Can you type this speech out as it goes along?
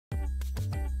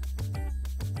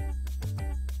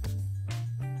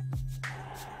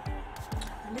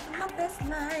best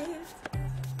life.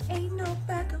 Ain't no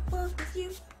back and forth with you.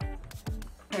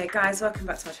 Hey guys, welcome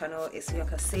back to my channel. It's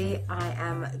Conceal. I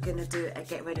am gonna do a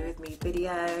get ready with me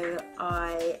video.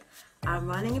 I am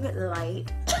running a bit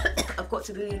late. I've got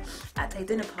to be at a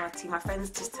dinner party. My friend's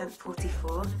just turned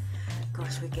 44.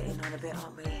 Gosh, we're getting on a bit,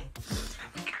 aren't we?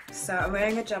 So I'm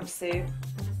wearing a jumpsuit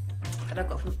that I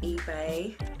got from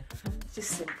eBay. It's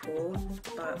just simple,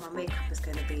 but my makeup is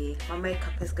going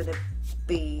to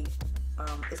be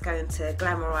it's going to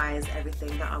glamorize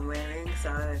everything that I'm wearing.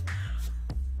 So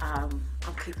I'm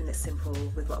keeping it simple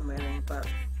with what I'm wearing, but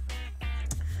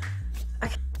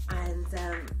okay. And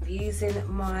using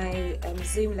my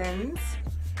zoom lens,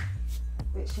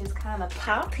 which is kind of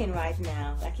popping right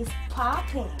now, like it's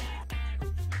popping.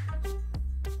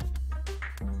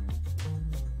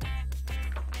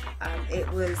 It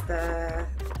was the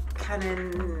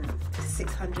Canon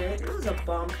 600. It was a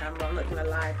bomb camera, I'm not gonna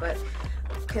lie, but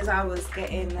because I was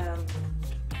getting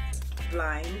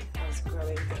blind, I was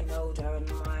getting older, and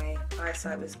my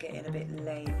eyesight was getting a bit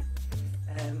lame,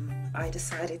 I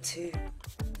decided to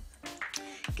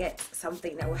get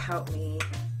something that will help me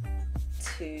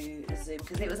to zoom,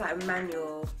 because it was like a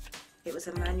manual. It was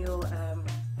a manual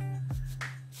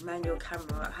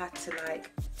camera. I had to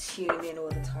like tune in all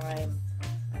the time.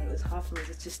 And it was hard for me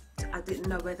to just, I didn't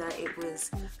know whether it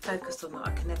was focused or not.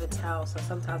 I could never tell. So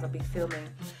sometimes I'd be filming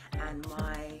and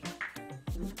my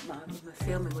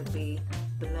filming would be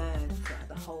blurred throughout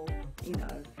the whole,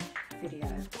 video.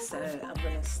 So I'm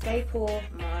going to staple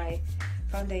my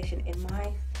foundation in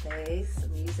my face.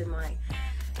 I'm using my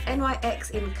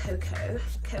NYX in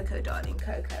Cocoa Darling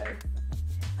Cocoa.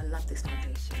 I love this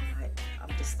foundation. Like, I'm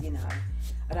just,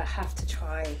 I don't have to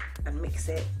try and mix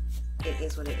it. It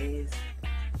is what it is.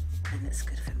 And it's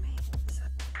good for me.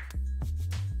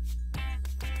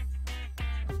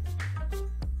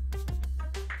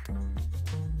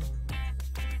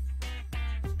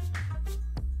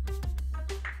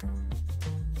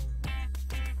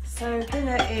 So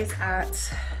dinner is at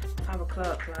 5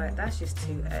 o'clock. Like, that's just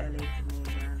too early for me,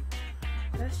 man.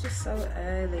 That's just so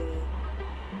early.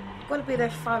 I've got to be there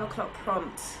 5 o'clock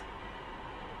prompt.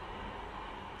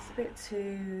 It's a bit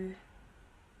too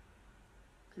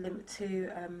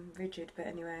rigid, but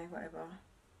anyway, whatever.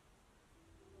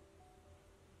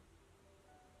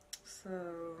 So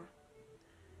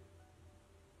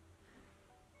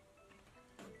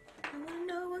I wanna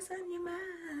know what's on your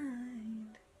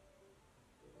mind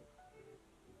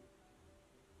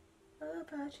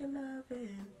about your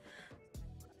loving.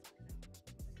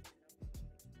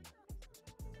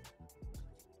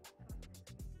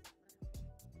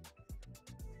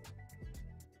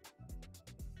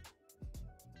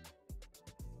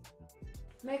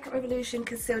 Makeup Revolution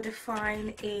Conceal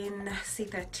Define in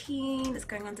C13. It's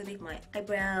going underneath my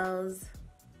eyebrows.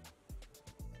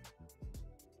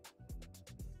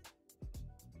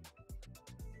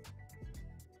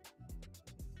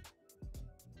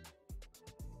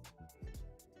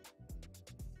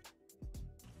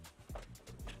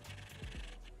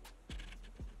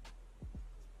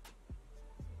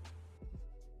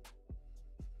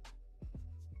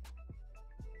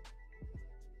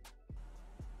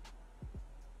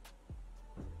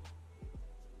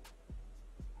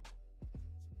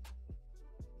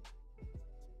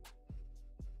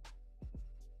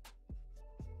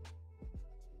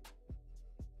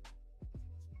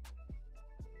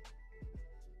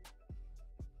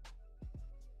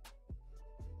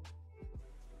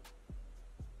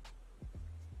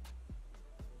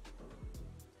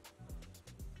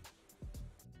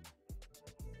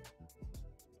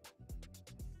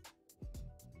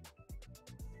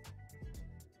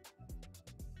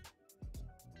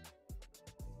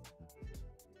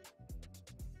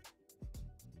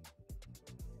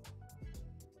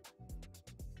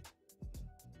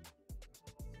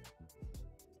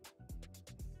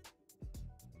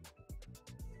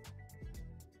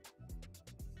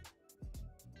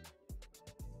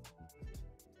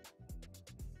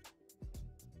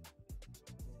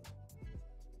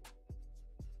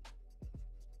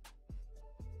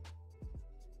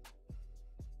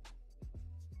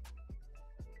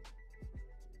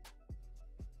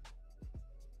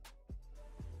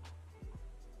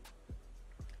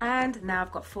 And now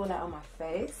I've got fallout on my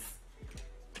face,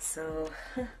 so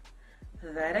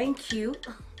that ain't cute.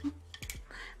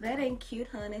 That ain't cute,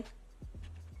 honey.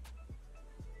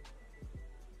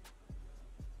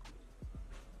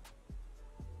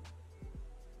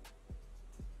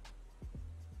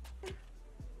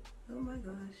 Oh my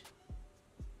gosh.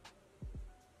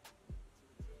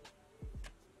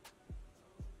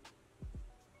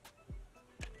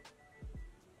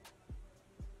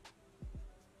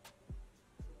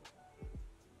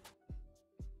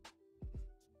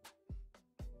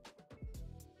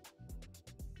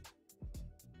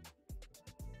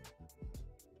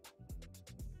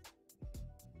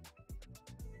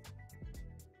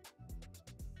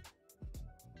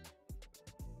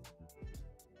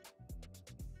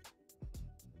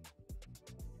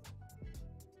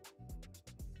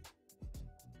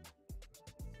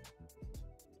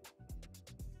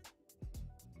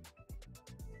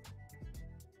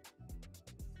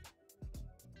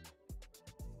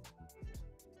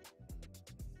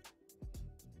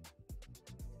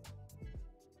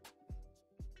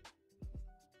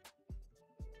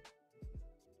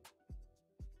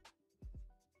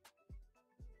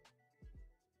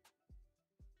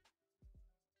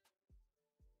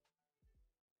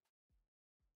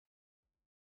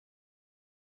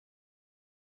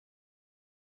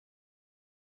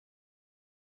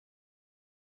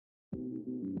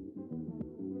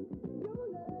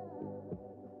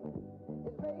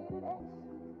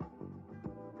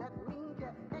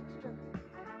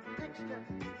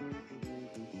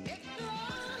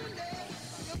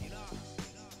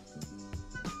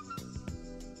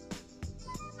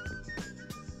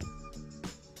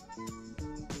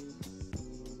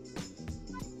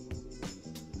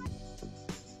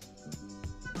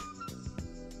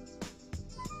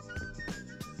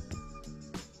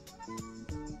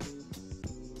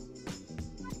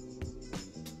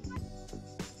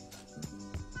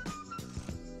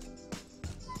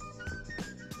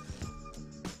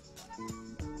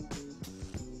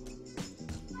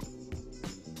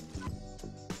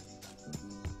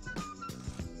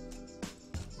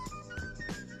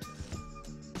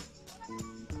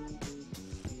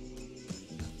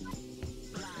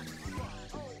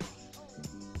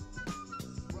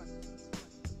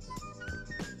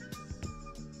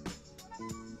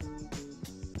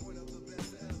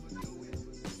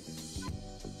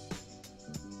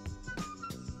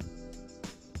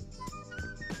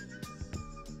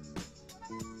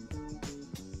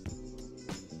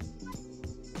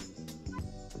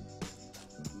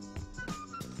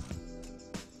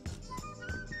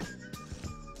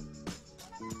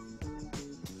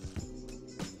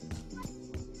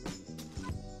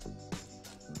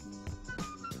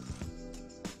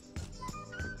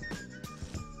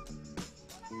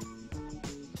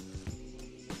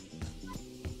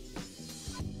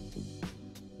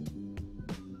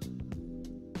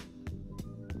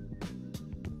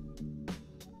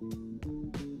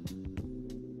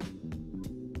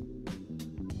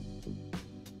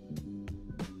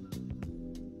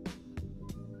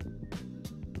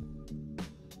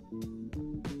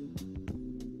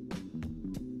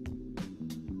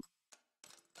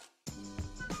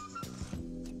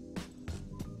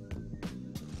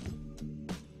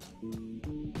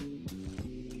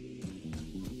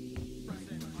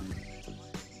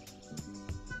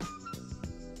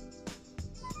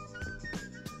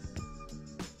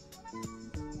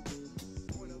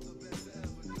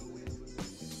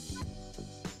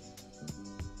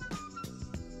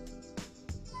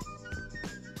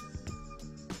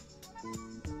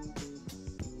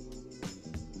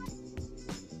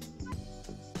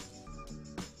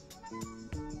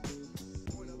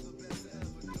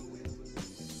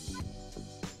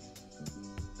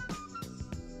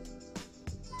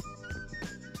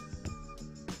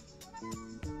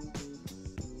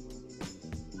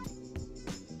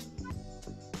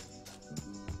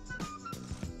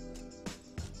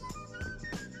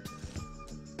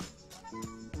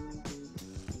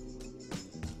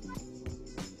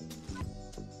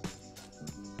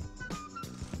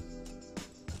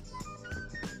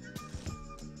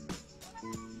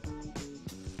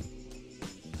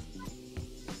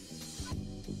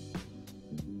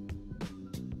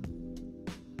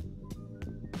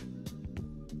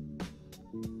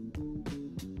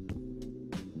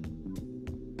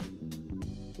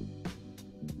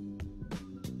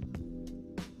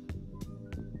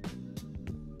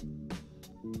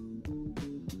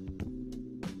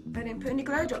 I didn't put any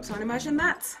glow drops on, imagine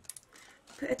that.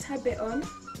 Put a tad bit on.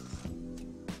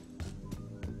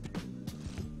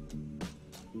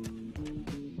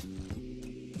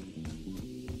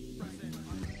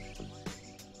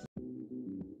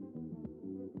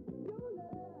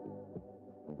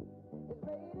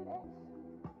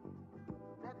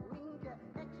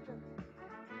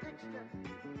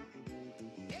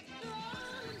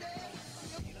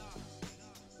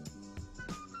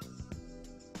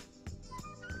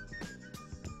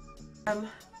 I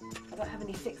don't have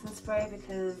any fixing spray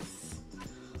because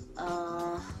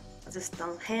I just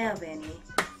don't have any,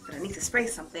 but I need to spray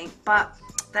something. But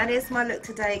that is my look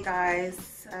today,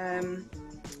 guys. I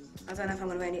don't know if I'm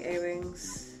going to wear any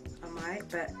earrings. I might,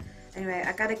 but anyway,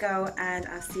 I gotta go and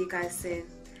I'll see you guys soon.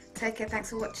 Take care,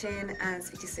 thanks for watching, and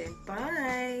speak to you soon.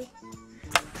 Bye.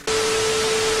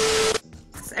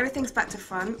 So everything's back to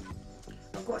front.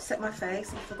 I've got to set my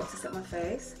face. I forgot to set my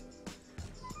face.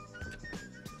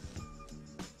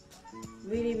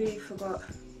 Really forgot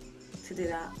to do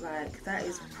that. Like, that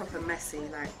is proper messy.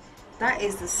 Like, that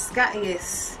is the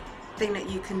scattiest thing that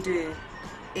you can do,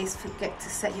 is forget to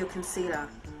set your concealer.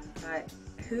 Like,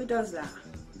 who does that?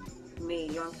 Me,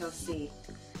 young Kelsey.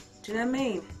 Do you know what I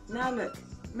mean? Now look,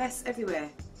 mess everywhere.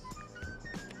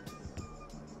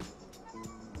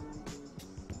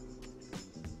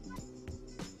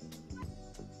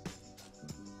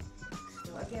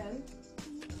 Start again.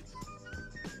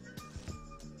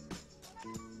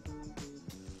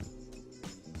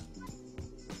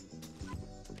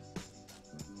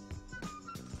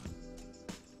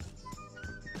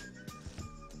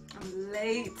 I'm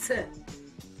late. So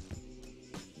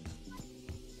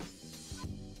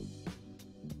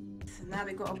now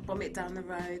we're going got to bomb it down the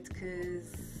road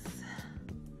because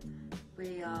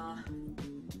we are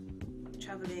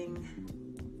travelling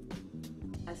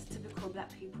as typical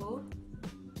black people.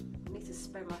 I need to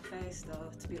spray my face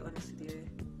though, to be honest with you.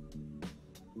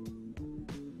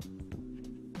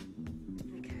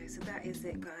 Okay, so that is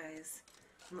it, guys.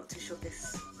 I'm not too sure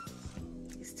this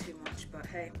is too much, but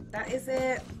hey, that is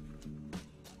it.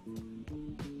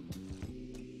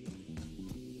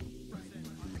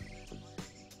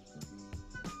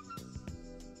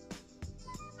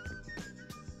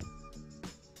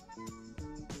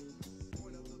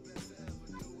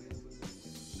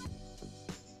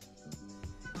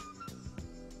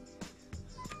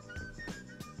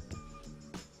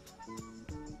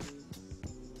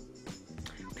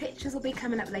 Pictures will be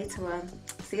coming up later on.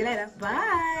 See you later.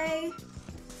 Bye.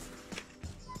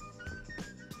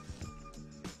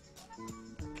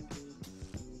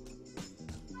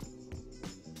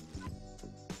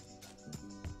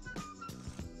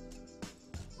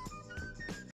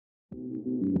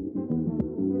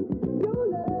 Your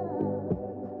love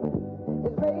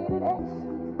is rated X.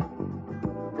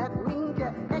 That means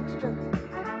you're extra,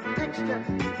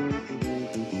 extra.